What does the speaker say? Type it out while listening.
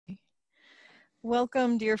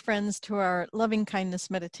Welcome, dear friends, to our loving kindness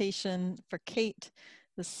meditation for Kate.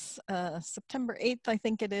 This September 8th, I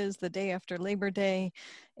think it is, the day after Labor Day.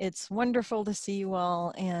 It's wonderful to see you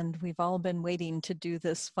all, and we've all been waiting to do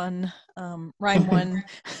this fun rhyme one,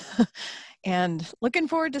 and looking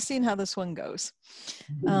forward to seeing how this one goes.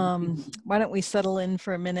 Why don't we settle in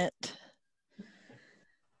for a minute,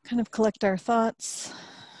 kind of collect our thoughts,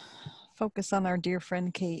 focus on our dear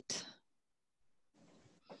friend Kate.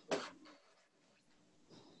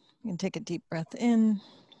 You can take a deep breath in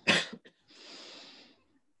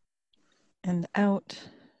and out,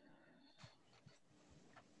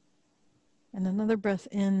 and another breath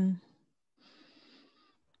in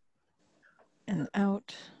and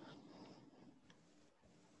out,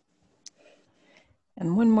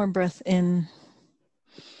 and one more breath in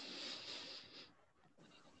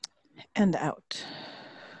and out.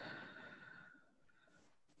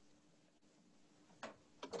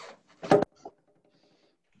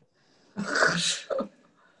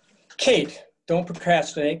 Kate, don't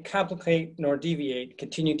procrastinate, complicate, nor deviate.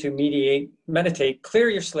 Continue to meditate, clear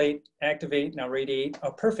your slate, activate, now radiate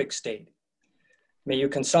a perfect state. May you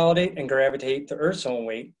consolidate and gravitate the earth's own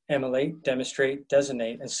weight, emulate, demonstrate,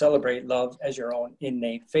 designate, and celebrate love as your own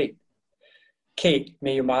innate fate. Kate,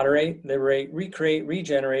 may you moderate, liberate, recreate,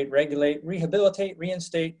 regenerate, regulate, rehabilitate,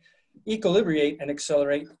 reinstate, equilibrate, and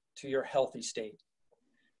accelerate to your healthy state.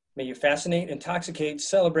 May you fascinate, intoxicate,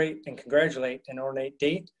 celebrate, and congratulate an ornate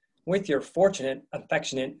date with your fortunate,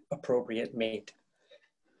 affectionate, appropriate mate.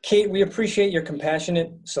 Kate, we appreciate your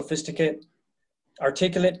compassionate, sophisticated,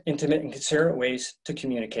 articulate, intimate, and considerate ways to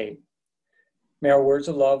communicate. May our words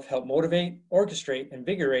of love help motivate, orchestrate,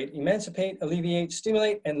 invigorate, emancipate, alleviate,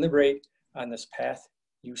 stimulate, and liberate on this path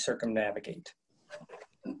you circumnavigate.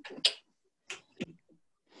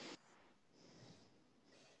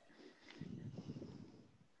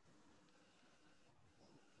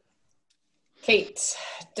 Kate,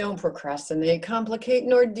 don't procrastinate, complicate,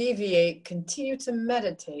 nor deviate. Continue to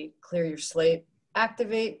meditate, clear your slate,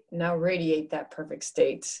 activate, now radiate that perfect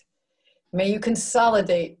state. May you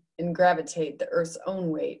consolidate and gravitate the earth's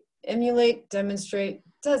own weight, emulate, demonstrate,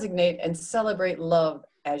 designate, and celebrate love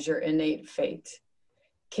as your innate fate.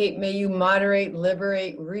 Kate, may you moderate,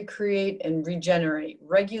 liberate, recreate, and regenerate,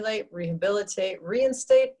 regulate, rehabilitate,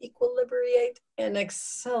 reinstate, equilibrate, and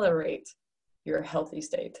accelerate your healthy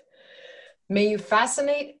state. May you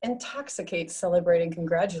fascinate, intoxicate, celebrate, and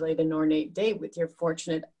congratulate an ornate date with your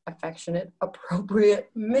fortunate, affectionate, appropriate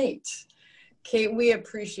mate. Kate, we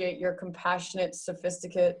appreciate your compassionate,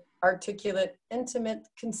 sophisticated, articulate, intimate,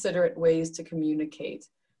 considerate ways to communicate.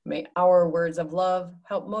 May our words of love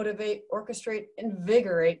help motivate, orchestrate,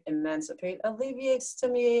 invigorate, emancipate, alleviate,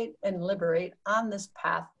 stimulate, and liberate on this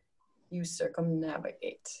path you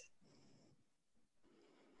circumnavigate.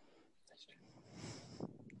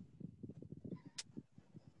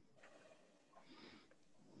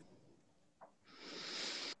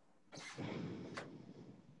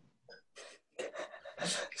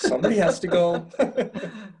 Somebody has to go.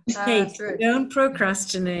 Kate, don't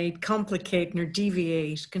procrastinate, complicate, nor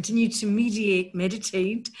deviate. Continue to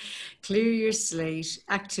meditate, clear your slate,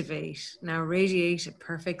 activate, now radiate a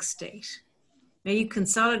perfect state. May you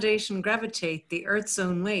consolidate and gravitate the earth's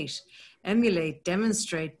own weight, emulate,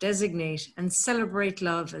 demonstrate, designate, and celebrate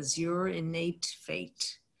love as your innate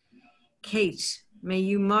fate. Kate, may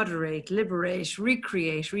you moderate, liberate,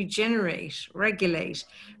 recreate, regenerate, regulate,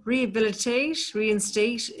 rehabilitate,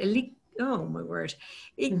 reinstate, equilibrate,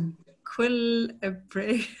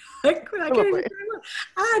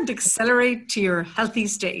 and accelerate to your healthy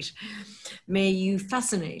state. May you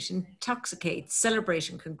fascinate, intoxicate,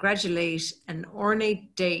 celebrate, and congratulate an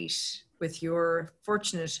ornate date with your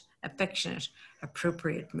fortunate, affectionate,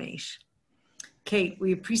 appropriate mate. Kate,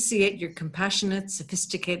 we appreciate your compassionate,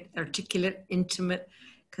 sophisticated, articulate, intimate,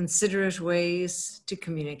 considerate ways to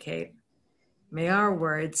communicate. May our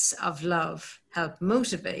words of love help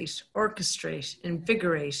motivate, orchestrate,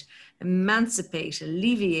 invigorate, emancipate,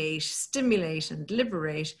 alleviate, stimulate, and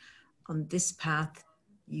liberate on this path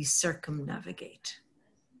you circumnavigate.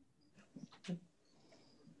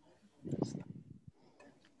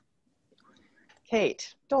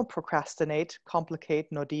 Kate, don't procrastinate, complicate,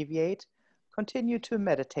 nor deviate. Continue to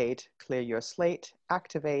meditate, clear your slate,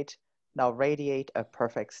 activate, now radiate a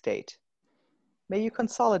perfect state. May you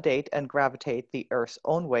consolidate and gravitate the earth's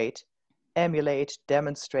own weight, emulate,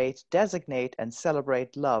 demonstrate, designate, and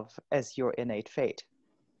celebrate love as your innate fate.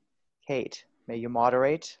 Kate, may you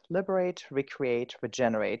moderate, liberate, recreate,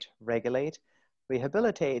 regenerate, regulate,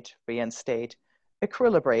 rehabilitate, reinstate,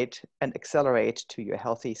 equilibrate, and accelerate to your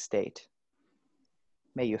healthy state.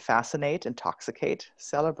 May you fascinate, intoxicate,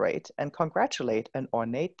 celebrate, and congratulate an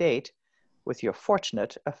ornate date with your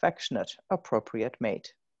fortunate, affectionate, appropriate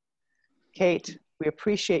mate. Kate, we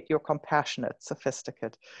appreciate your compassionate,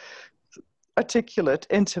 sophisticated, articulate,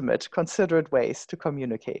 intimate, considerate ways to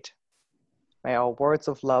communicate. May our words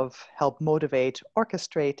of love help motivate,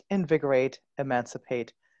 orchestrate, invigorate,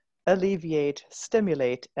 emancipate, alleviate,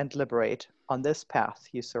 stimulate, and liberate on this path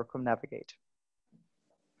you circumnavigate.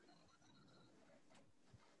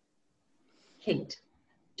 Kate,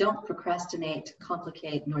 don't procrastinate,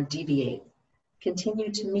 complicate, nor deviate.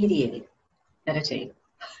 Continue to mediate, meditate,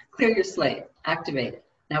 clear your slate, activate,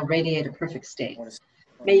 now radiate a perfect state.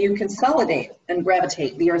 May you consolidate and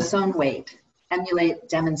gravitate the earth's own weight, emulate,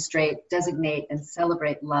 demonstrate, designate, and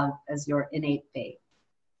celebrate love as your innate fate.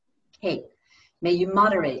 Kate, may you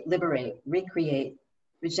moderate, liberate, recreate,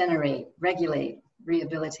 regenerate, regulate,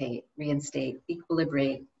 rehabilitate, reinstate,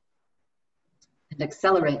 equilibrate, and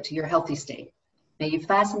accelerate to your healthy state. May you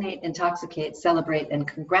fascinate, intoxicate, celebrate, and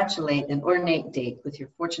congratulate an ornate date with your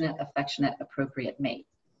fortunate, affectionate, appropriate mate.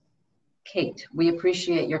 Kate, we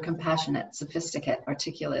appreciate your compassionate, sophisticate,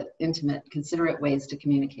 articulate, intimate, considerate ways to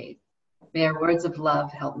communicate. May our words of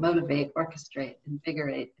love help motivate, orchestrate,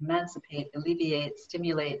 invigorate, emancipate, alleviate,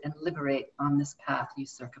 stimulate, and liberate on this path you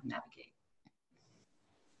circumnavigate.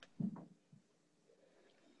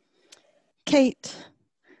 Kate,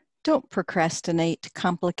 don't procrastinate,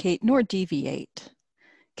 complicate, nor deviate.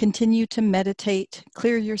 Continue to meditate,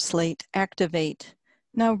 clear your slate, activate,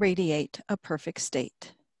 now radiate a perfect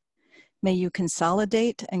state. May you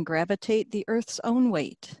consolidate and gravitate the earth's own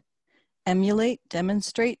weight. Emulate,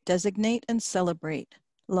 demonstrate, designate, and celebrate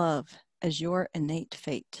love as your innate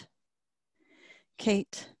fate.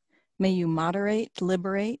 Kate, may you moderate,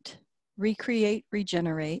 liberate, recreate,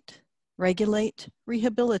 regenerate, regulate,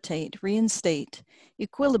 rehabilitate, reinstate,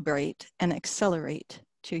 equilibrate, and accelerate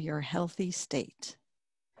to your healthy state.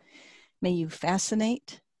 May you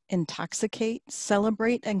fascinate, intoxicate,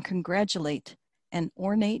 celebrate, and congratulate an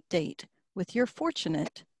ornate date with your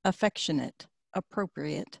fortunate, affectionate,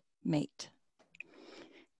 appropriate mate.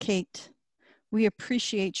 Kate, we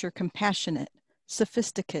appreciate your compassionate,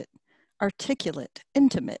 sophisticate, articulate,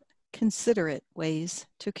 intimate, considerate ways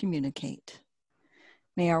to communicate.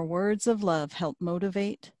 May our words of love help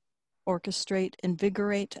motivate, orchestrate,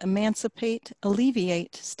 invigorate, emancipate,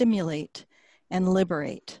 alleviate, stimulate, and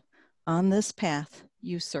liberate on this path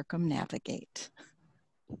you circumnavigate.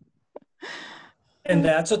 And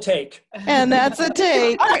that's a take. And that's a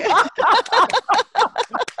take.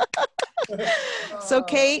 So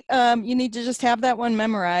Kate, you need to just have that one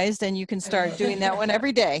memorized and you can start doing that one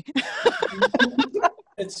every day.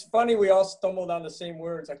 It's funny, we all stumbled on the same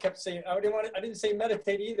words. I kept saying, I didn't say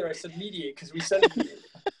meditate either. I said mediate because we said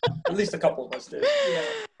at least a couple of us did.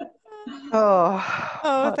 Yeah.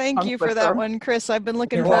 Oh, thank you for that one, Chris. I've been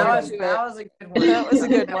looking forward to it. That was a good one. That was a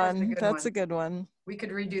good That was one. That's a good one. We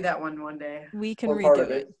could redo that one day. We can Or part redo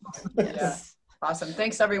of it. it. Yes. Awesome.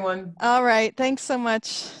 Thanks, everyone. All right. Thanks so much.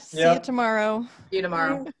 See Yeah. you tomorrow. See you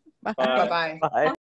tomorrow. Bye. Bye. Bye-bye. Bye.